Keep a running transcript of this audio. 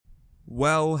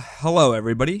Well, hello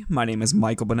everybody. My name is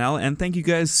Michael Bunnell, and thank you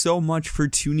guys so much for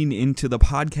tuning into the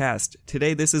podcast.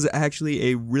 Today, this is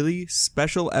actually a really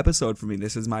special episode for me.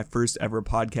 This is my first ever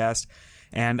podcast,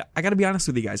 and I gotta be honest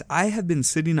with you guys, I have been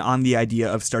sitting on the idea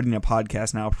of starting a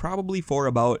podcast now probably for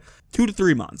about 2 to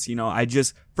 3 months. I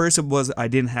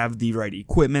didn't have the right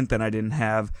equipment, then I didn't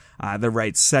have the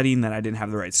right setting, then I didn't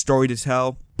have the right story to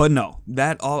tell. But no,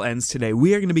 that all ends today.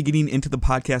 We are going to be getting into the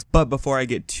podcast, but before I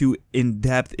get too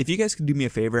in-depth, if you guys could do me a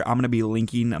favor, I'm going to be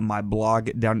linking my blog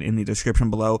down in the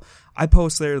description below. I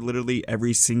post there literally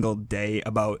every single day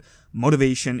about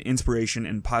motivation, inspiration,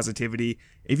 and positivity.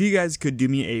 If you guys could do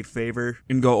me a favor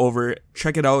and go over,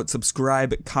 check it out,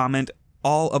 subscribe, comment,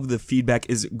 all of the feedback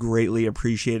is greatly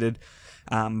appreciated.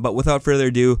 But without further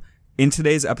ado, in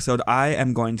today's episode, I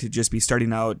am going to just be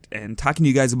starting out and talking to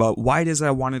you guys about why it is that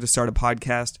I wanted to start a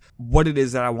podcast, what it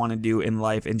is that I want to do in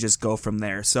life, and just go from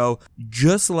there. So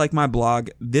just like my blog,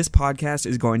 this podcast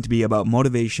is going to be about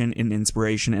motivation and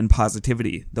inspiration and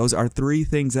positivity. Those are three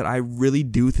things that I really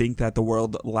do think that the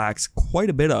world lacks quite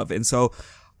a bit of. And so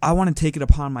I want to take it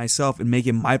upon myself and make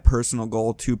it my personal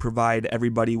goal to provide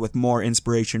everybody with more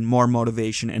inspiration, more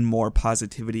motivation, and more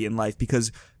positivity in life.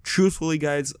 Because truthfully,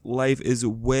 guys, life is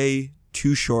way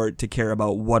too short to care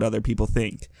about what other people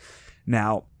think.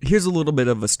 Now, here's a little bit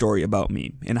of a story about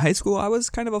me. In high school, I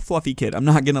was kind of a fluffy kid. I'm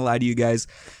not going to lie to you guys.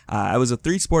 I was a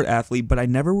 3-sport athlete, but I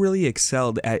never really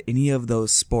excelled at any of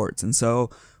those sports. And so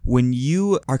when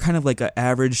you are kind of like an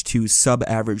average to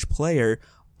sub-average player,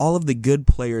 all of the good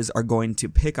players are going to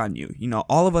pick on you.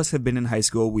 All of us have been in high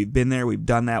school. We've been there. We've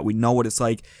done that. We know what it's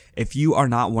like. If you are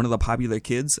not one of the popular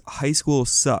kids, high school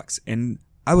sucks. And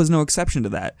I was no exception to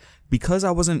that. Because I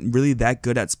wasn't really that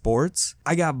good at sports,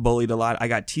 I got bullied a lot. I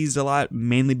got teased a lot,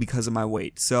 mainly because of my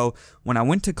weight. So when I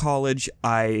went to college,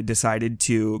 I decided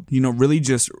to, really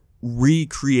just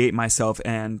recreate myself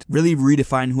and really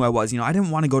redefine who I was. I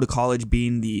didn't want to go to college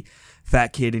being the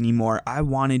fat kid anymore. I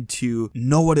wanted to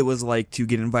know what it was like to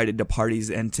get invited to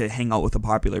parties and to hang out with the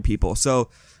popular people.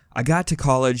 So I got to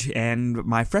college, and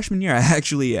my freshman year, I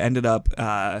actually ended up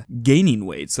gaining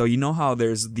weight. So you know how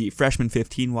there's the freshman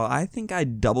 15? Well, I think I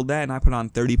doubled that, and I put on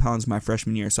 30 pounds my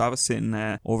freshman year. So I was sitting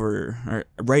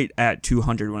right at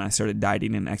 200 when I started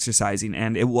dieting and exercising.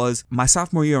 And it was my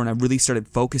sophomore year when I really started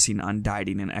focusing on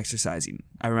dieting and exercising.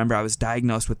 I remember I was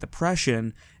diagnosed with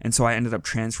depression, and so I ended up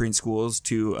transferring schools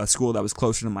to a school that was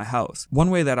closer to my house.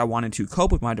 One way that I wanted to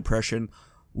cope with my depression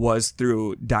was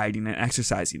through dieting and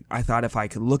exercising. I thought if I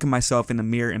could look at myself in the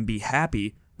mirror and be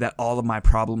happy, that all of my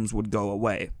problems would go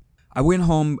away. I went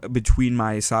home between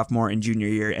my sophomore and junior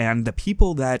year, and the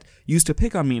people that used to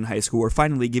pick on me in high school were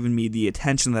finally giving me the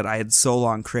attention that I had so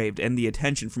long craved. And the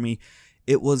attention for me,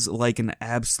 it was like an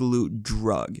absolute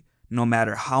drug. No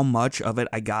matter how much of it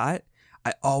I got,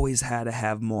 I always had to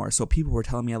have more. So people were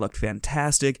telling me I looked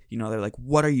fantastic. They're like,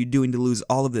 what are you doing to lose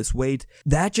all of this weight?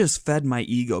 That just fed my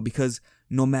ego, because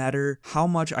no matter how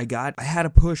much I got, I had to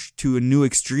push to a new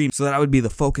extreme so that I would be the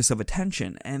focus of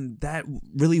attention. And that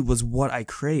really was what I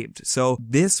craved. So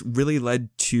this really led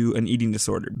to an eating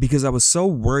disorder, because I was so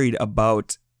worried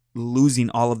about losing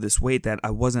all of this weight that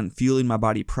I wasn't fueling my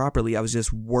body properly. I was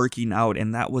just working out,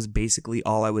 and that was basically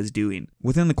all I was doing.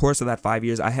 Within the course of that 5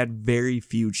 years, I had very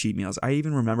few cheat meals. I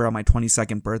even remember on my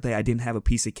 22nd birthday, I didn't have a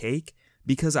piece of cake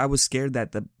because I was scared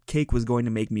that the cake was going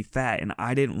to make me fat, and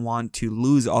I didn't want to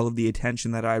lose all of the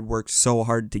attention that I had worked so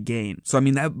hard to gain. So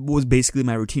that was basically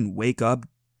my routine. Wake up,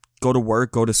 go to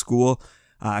work, go to school,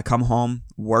 come home,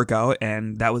 work out,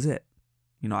 and that was it.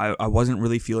 I wasn't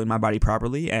really feeling my body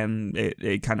properly, and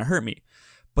it kind of hurt me.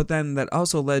 But then that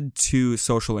also led to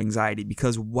social anxiety,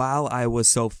 because while I was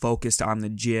so focused on the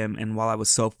gym and while I was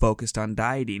so focused on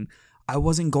dieting, I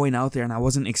wasn't going out there and I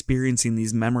wasn't experiencing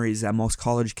these memories that most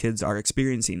college kids are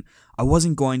experiencing. I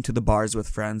wasn't going to the bars with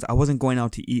friends. I wasn't going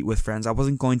out to eat with friends. I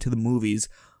wasn't going to the movies,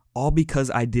 all because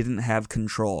I didn't have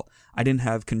control. I didn't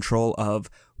have control of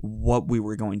what we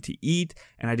were going to eat,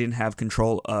 and I didn't have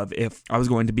control of if I was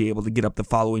going to be able to get up the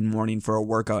following morning for a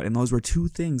workout. And those were two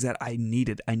things that I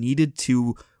needed. I needed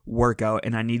to work out,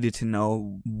 and I needed to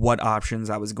know what options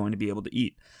I was going to be able to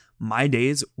eat. My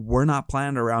days were not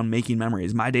planned around making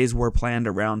memories. My days were planned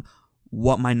around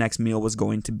what my next meal was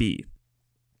going to be.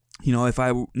 If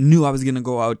I knew I was going to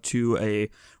go out to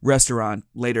a restaurant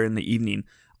later in the evening,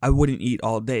 I wouldn't eat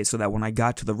all day, so that when I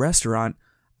got to the restaurant,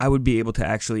 I would be able to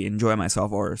actually enjoy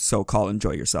myself, or so-called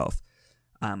enjoy yourself.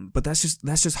 But that's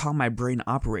just how my brain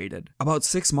operated. About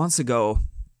 6 months ago,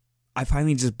 I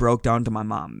finally just broke down to my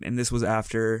mom, and this was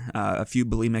after a few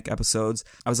bulimic episodes.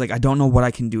 I was like, I don't know what I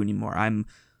can do anymore. I'm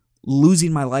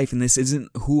losing my life and this isn't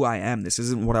who I am. This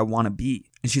isn't what I want to be.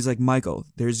 And she's like, Michael,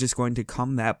 there's just going to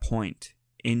come that point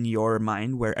in your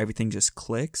mind where everything just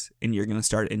clicks and you're going to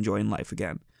start enjoying life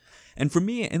again. And for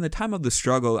me, in the time of the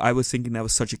struggle, I was thinking that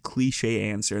was such a cliche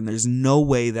answer, and there's no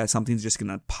way that something's just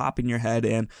going to pop in your head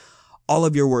and all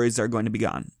of your worries are going to be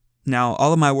gone. Now,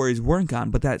 all of my worries weren't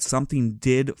gone, but that something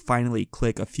did finally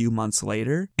click a few months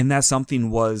later, and that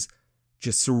something was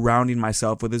just surrounding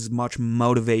myself with as much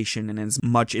motivation and as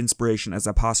much inspiration as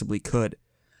I possibly could.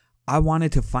 I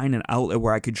wanted to find an outlet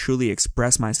where I could truly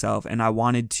express myself, and I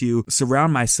wanted to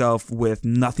surround myself with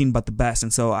nothing but the best.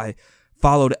 And so I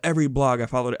followed every blog, I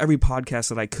followed every podcast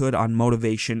that I could on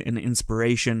motivation and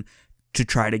inspiration to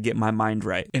try to get my mind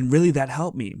right. And really that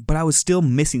helped me, but I was still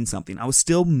missing something. I was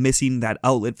still missing that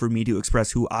outlet for me to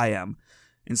express who I am.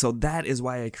 And so that is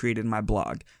why I created my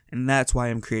blog. And that's why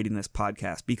I'm creating this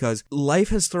podcast, because life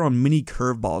has thrown many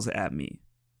curveballs at me.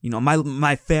 You know,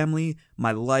 my family,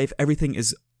 my life, everything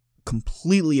is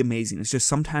completely amazing. It's just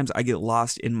sometimes I get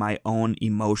lost in my own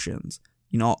emotions.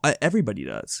 You know, everybody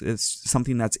does. It's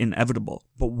something that's inevitable.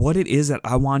 But what it is that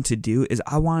I want to do is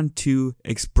I want to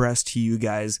express to you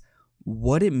guys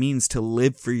what it means to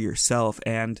live for yourself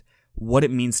and what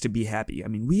it means to be happy. I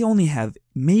mean, we only have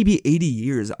maybe 80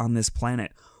 years on this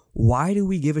planet. Why do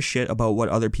we give a shit about what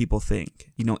other people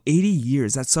think? You know, 80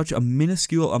 years, that's such a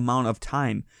minuscule amount of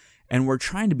time. And we're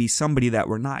trying to be somebody that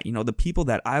we're not. You know, the people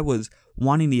that I was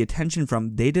wanting the attention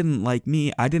from, they didn't like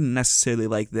me. I didn't necessarily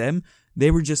like them. They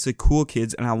were just the cool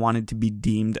kids, and I wanted to be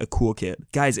deemed a cool kid.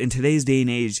 Guys, in today's day and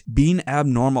age, being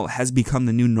abnormal has become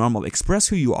the new normal. Express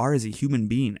who you are as a human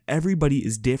being. Everybody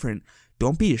is different.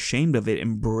 Don't be ashamed of it.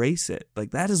 Embrace it.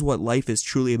 Like, that is what life is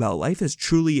truly about. Life is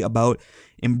truly about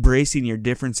embracing your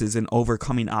differences and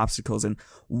overcoming obstacles and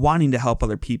wanting to help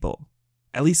other people.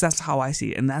 At least that's how I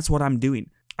see it, and that's what I'm doing.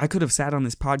 I could have sat on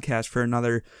this podcast for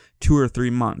another 2 or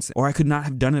 3 months, or I could not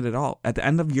have done it at all. At the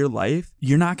end of your life,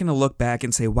 you're not going to look back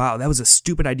and say, wow, that was a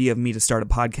stupid idea of me to start a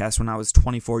podcast when I was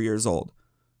 24 years old.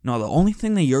 No, the only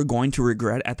thing that you're going to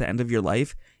regret at the end of your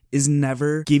life is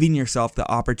never giving yourself the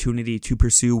opportunity to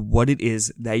pursue what it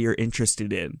is that you're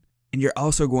interested in. And you're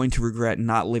also going to regret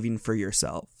not living for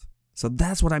yourself. So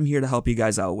that's what I'm here to help you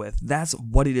guys out with. That's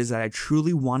what it is that I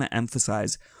truly want to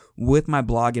emphasize with my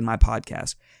blog and my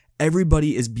podcast.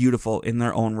 Everybody is beautiful in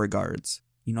their own regards.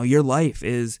 You know, your life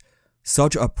is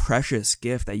such a precious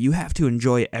gift that you have to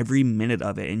enjoy every minute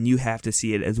of it, and you have to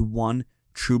see it as one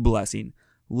true blessing.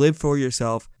 Live for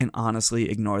yourself and honestly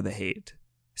ignore the hate.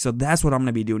 So that's what I'm going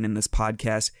to be doing in this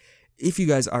podcast. If you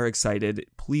guys are excited,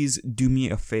 please do me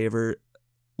a favor.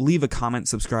 Leave a comment,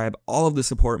 subscribe. All of the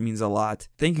support means a lot.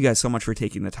 Thank you guys so much for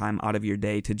taking the time out of your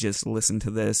day to just listen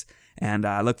to this. And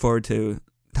I look forward to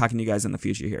talking to you guys in the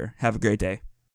future here. Have a great day.